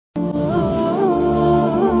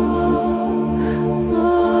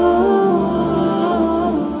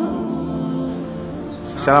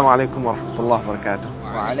السلام عليكم ورحمة الله وبركاته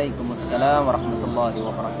وعليكم السلام ورحمة الله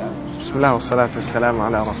وبركاته بسم الله والصلاة والسلام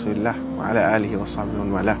على رسول الله وعلى آله وصحبه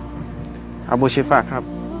ومن والاه อบูชิฟะครับ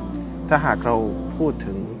ถ้าหากเราพูด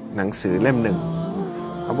ถึงหนังสือเล่มหนึ่ง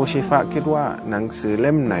อบูชิฟะคิดว่าหนังสือเ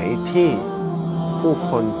ล่มไหนที่ผู้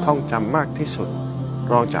คนท่องจำมากที่สุด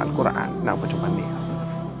รองจากอัลกุรอานในปัจจุบันนี้ครับ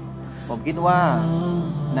ผมคิดว่า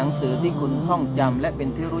หนังสือที่คุณท่องจำและเป็น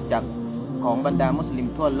ที่รู้จักของบรรดามุสลิม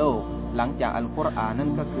ทั่วโลกหลังจากอัลกุรอานนั่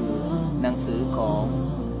นก็คือหนังสือของ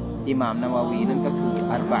อิหม่ามนาวาวีนั่นก็คือ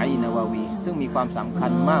อัรบะอีนาวาวีซึ่งมีความสำคั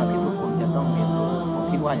ญมากที่ทุกคนจะต้องเรียนรู้ผม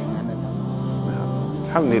คิดว่าอย่างนั้นนะครับ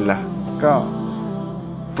ฮัมดุลิลละห์ก็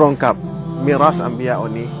ตรงกับมิราสอัมบิยาอั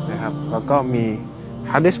นนี้นะครับแล้วก็มี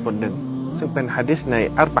หะดีษบทหนึ่งซึ่งเป็นหะดีษใน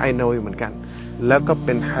อัรบะอีนาวาวีเหมือนกันแล้วก็เ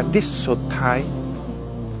ป็นหะดีษสุดท้าย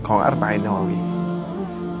ของอัรบะอีนาวาวี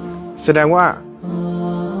แสดงว่า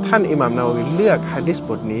ท่านอิหม่ามนาวาวีเลือกหะดีษ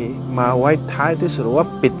บทนี้มาไว้ท้ายที่สุดว่า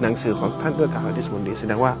ปิดหนังสือของท่านด้วยกับหะดีษบทนี้แส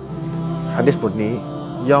ดงว่าหะดีษบทนี้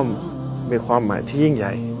ย่อมมีความหมายที่ยิ่งให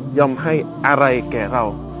ญ่ย่อมให้อะไรแก่เรา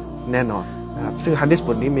แน่นอนนะครับซึ่งหะดีษบ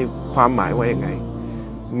ทนี้มีความหมายว่ายังไง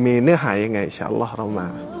มีเนื้อหายังไงอินชาอัลลอฮ์เรามา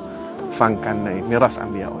ฟังกันในมิราสอั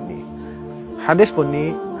มบิยาวันนี้หะดีษบท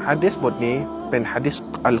นี้เป็นหะดีษ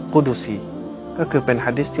อัลกุดุซีก็คือเป็นห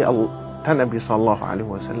ะดีษที่ท่านนบีศ็อลลัลลอฮุอะลัยฮิ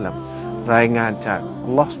วะซัลลัมรายงานจากอั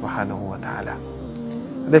ลลอฮ์ سبحانه และ تعالى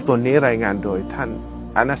ในตัวนี้รายงานโดยท่าน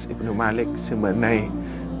อานัสอิบนุมาลิกซึ่งเหมือนใน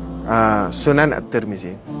สุนันอัตติรมิ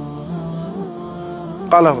ซี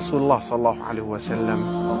قال رسول الله صلى الله عليه وسلم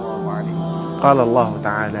قال الله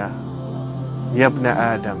تعالى يا ابن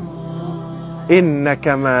آدم إنك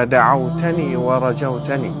ما دعوتني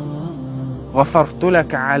ورجوتني غفرت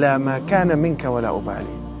لك على ما كان منك ولا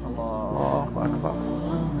أبالي الله أكبر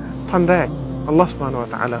ท่านแรกอัลลอฮฺ سبحانه และ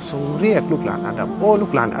تعالى ทรงเรียกลูกหลานอาดัมโอ้ลู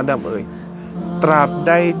กหลานอาดัมเอ๋ยตราบใ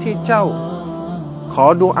ดที่เจ้าขอ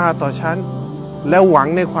ดุอาต่อฉันและหวัง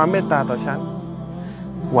ในความเมตตาต่อฉัน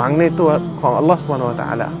หวังในตัวของอัลลอฮฺ سبحانه และ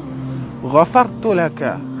تعالى غفرت لك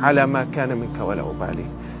على ما كان منك ولا أبالي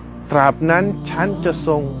ตราบนั้นฉันจะท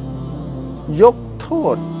รงยกโท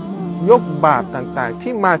ษยกบาปต่างๆ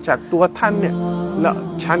ที่มาจากตัวท่านเนี่ยแล้ว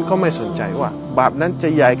ฉันก็ไม่สนใจว่าบาปนั้นจะ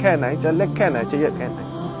ใหญ่แค่ไหนจะเล็กแค่ไหนจะเยอะแค่ไหน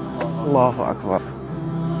อัลลอฮฺอักบัร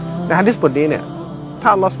ในหะดีษบทนี้เนี่ยถ้า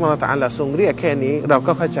อัลลอฮฺซุบฮานะฮูวะตะอาลาทรงเรียกแค่นี้เรา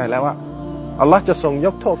ก็เข้าใจแล้วว่าอัลลอฮฺจะทรงย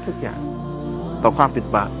กโทษทุกอย่างต่อความผิด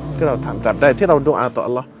บาปที่เราทำตราบใดที่เราดุอาต่อ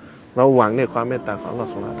อัลลอฮฺเราหวังในความเมตตาของอัลลอฮฺ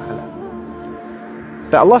ซุบฮานะฮูวะตะอาลา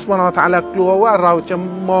แต่อัลลอฮฺซุบฮานะฮูวะตะอาลากลัวว่าเราจะ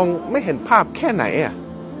มองไม่เห็นภาพแค่ไหนอ่ะ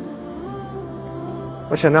เพ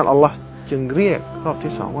ราะฉะนั้นอัลลอฮฺจึงเรียกรอบ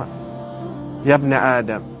ที่สองว่ายับนะอา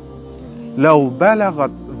ดัมلو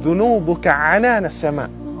بلغت ذنوبك عنان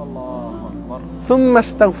السماء ثم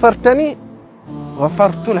استغفرتني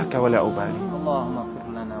غفرت لك ولا أبالي اللهم اغفر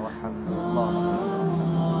لنا وارحمنا اللهم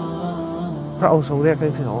พระองค์ทรงเรียกให้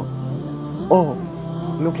ถึงว่าโอ้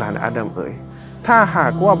ลูกหลานอาดัมเอ๋ยถ้าหา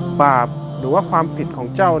กว่าบาปหรือว่าความผิดของ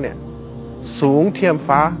เจ้าเนี่ยสูงเทียม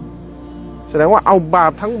ฟ้าแสดงว่าเอาบา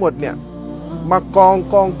ปทั้งหมดเนี่ยมากอ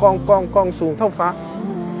งสูงเท่าฟ้า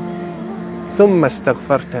ซุมมัสตัก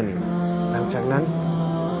ฟัรตานีหลังจากนั้น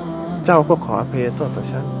เจ้าก็ขออภัยโทษต่อ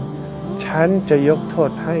ฉันจะยกโท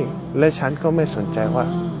ษให้และฉันก็ไม่สนใจว่า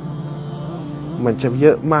มันจะเย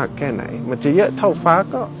อะมากแค่ไหนมันจะเยอะเท่าฟ้า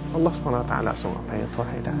ก็อัลลอฮฺซุบฮานะฮูวะตะอาลาทรงอภัยโทษ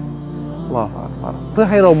ให้ได้อัลลอฮฺอักบัรเพื่อ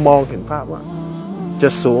ให้เรามองเห็นภาพว่าจะ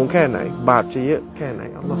สูงแค่ไหนบาปจะเยอะแค่ไหน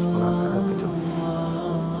อัลลอฮฺซุบฮานะฮูวะตะอาลาก็จะ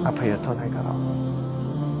อภัยโทษให้กับเรา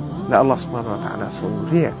และอัลลอฮฺซุบฮานะฮูวะตะอาลาทรง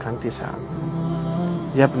เรียกครั้งที่สาม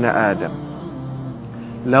ยับนะอาดัม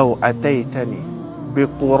لو أتيتني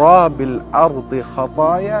بقراب الأرض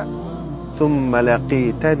خطايا ثم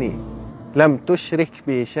لقيتني لم تشرك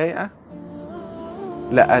بي شيئا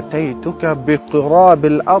لأتيتك بقراب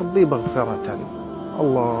الأرض مغفرة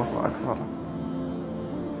الله أكبر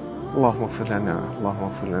اللهم اغفر لنا اللهم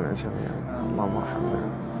اغفر لنا جميعا اللهم ارحمنا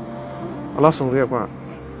อัลลอฮ์ทรงเรียก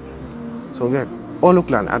โอ้ลูก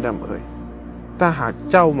หลานอาดัมเอ๋ยถ้าหาก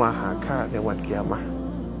เจ้ามาหาข้าในวันกิยามะห์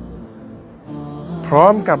พร้อ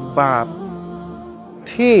มกับบาป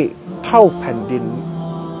ที่เท่าแผ่นดิน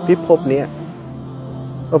พิภพนี้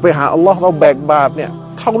เราไปหาอัลลอฮ์เราแบกบาปเนี่ย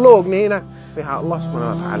เท่าโลกนี้นะไปหาอัลลอฮ์ซุบฮานะ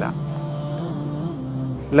ฮูวะตะอาลา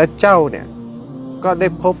และเจ้าเนี่ยก็ได้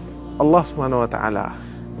พบอัลลอฮ์ซุบฮานะฮูวะตะอาลา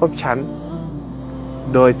พบฉัน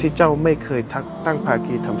โดยที่เจ้าไม่เคยตั้งภา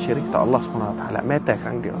คีทำชิริกต่ออัลลอฮ์ซุบฮานะฮูวะตะอาลาแม้แต่ค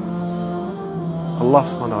รั้งเดียวอัลลอฮ์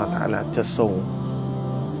ซุบฮานะฮูวะตะอาลาจะทรง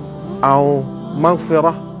เอามัฆฟิเร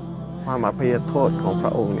าะห์ความอภัยโทษของพร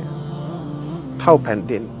ะองค์เนี่ยเท่าแผ่น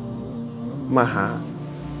ดินมาหา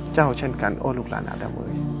เจ้าเช่นกันโอ้ลูกหลานอาดัมเอ๋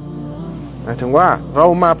ย หมายถึงว่าเรา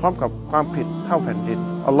มาพร้อมกับความผิดเท่าแผ่นดิน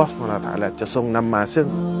อัลลอฮฺซุบฮานะฮูวะตะอาลาจะทรงนำมาซึ่ง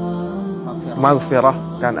มัฆฟิเราะห์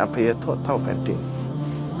การอภัยโทษเท่าแผ่นดิน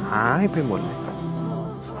หายไปหมดเลยครับ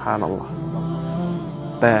ซุบฮานัลลอฮ์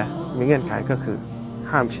แต่มีเงื่อนไขก็คือ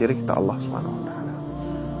ห้ามชิริกต่ออัลลอฮฺซุบฮานะฮูวะตะอาลา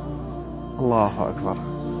อัลลอฮฺอักบัร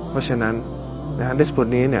เพราะฉะนั้นในหะดีษบท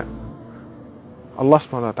นี้เนี่ยอัลลอฮฺซุ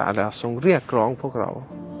บฮานะฮูวะตะอาลาทรงเรียกร้องพวกเรา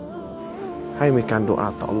ให้มีการดุอา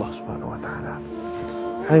ต่ออัลลอฮฺซุบฮานะฮูวะตะอาลา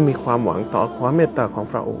ให้มีความหวังต่อความเมตตาของ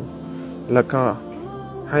พระองค์แล้วก็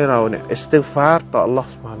ให้เราเนี่ยอิสติฆฟารต่ออัลลอฮฺ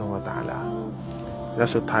ซุบฮานะฮูวะตะอาลาและ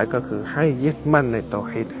สุดท้ายก็คือให้ยึดมั่นในเตา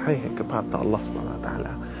ฮีดให้เอกภาพต่ออัลลอฮฺซุบฮานะฮูวะตะอาล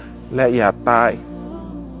าและอย่าตาย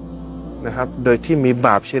นะครับโดยที่มีบ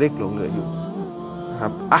าปชิริกหลงเหลืออยู่นะครั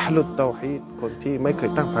บอะห์ลุตเตาฮีดคนที่ไม่เคย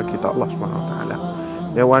ตั้งภาคีต่ออัลลอฮฺซุบฮานะฮูวะตะอาลา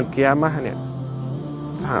ในวันกิยามะฮ์เนี่ย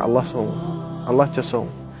ถ้าอัลลอฮ์จะทรง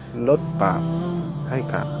ลดบาปให้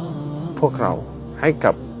กับพวกเราให้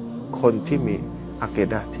กับคนที่มีอะกี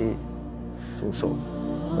ดะห์ที่สูงส่ง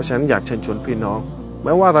เพราะฉะนั้นอยากเชิญชวนพี่น้องแ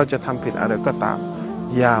ม้ว่าเราจะทำผิดอะไรก็ตาม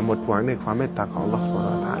อย่าหมดหวังในความเมตตาของอัลลอฮฺซุบฮานะ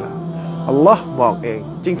ฮูวะตะอาลาอัลลอฮ์บอกเอง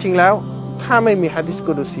จริงๆแล้วถ้าไม่มีหะดีษ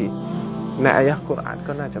กุดุซีในอายะห์กุรอาน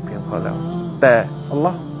ก็น่าจะเพียงพอแล้วแต่อัลล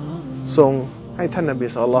อฮ์ทรงให้ท่านนบี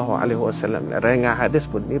ศ็อลลัลลอฮุอะลัยฮิวะซัลลัมรายงานหะดีษ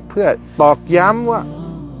บทนี้เพื่อตอกย้ำว่า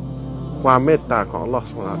ความเมตตาของอัลลอฮฺ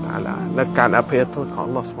ซุบฮานะฮูวะตะอาลาและการอภัยโทษของ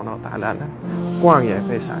อัลลอฮฺซุบฮานะฮูวะตะอาลานั้นกว้างใหญ่ไพ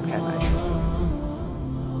ศาลแค่ไหน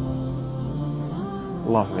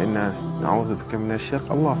اللهم إنا نعوذ بك من الشرك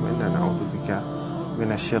اللهم إنا نعوذ بك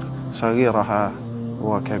من الشرك صغيرها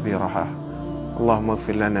وكبيرها اللهم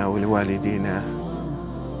اغفر لنا ولوالدينا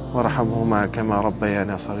وارحمهما كما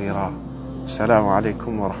ربيانا صغيرا السلام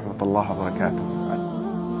عليكم ورحمة الله وبركاته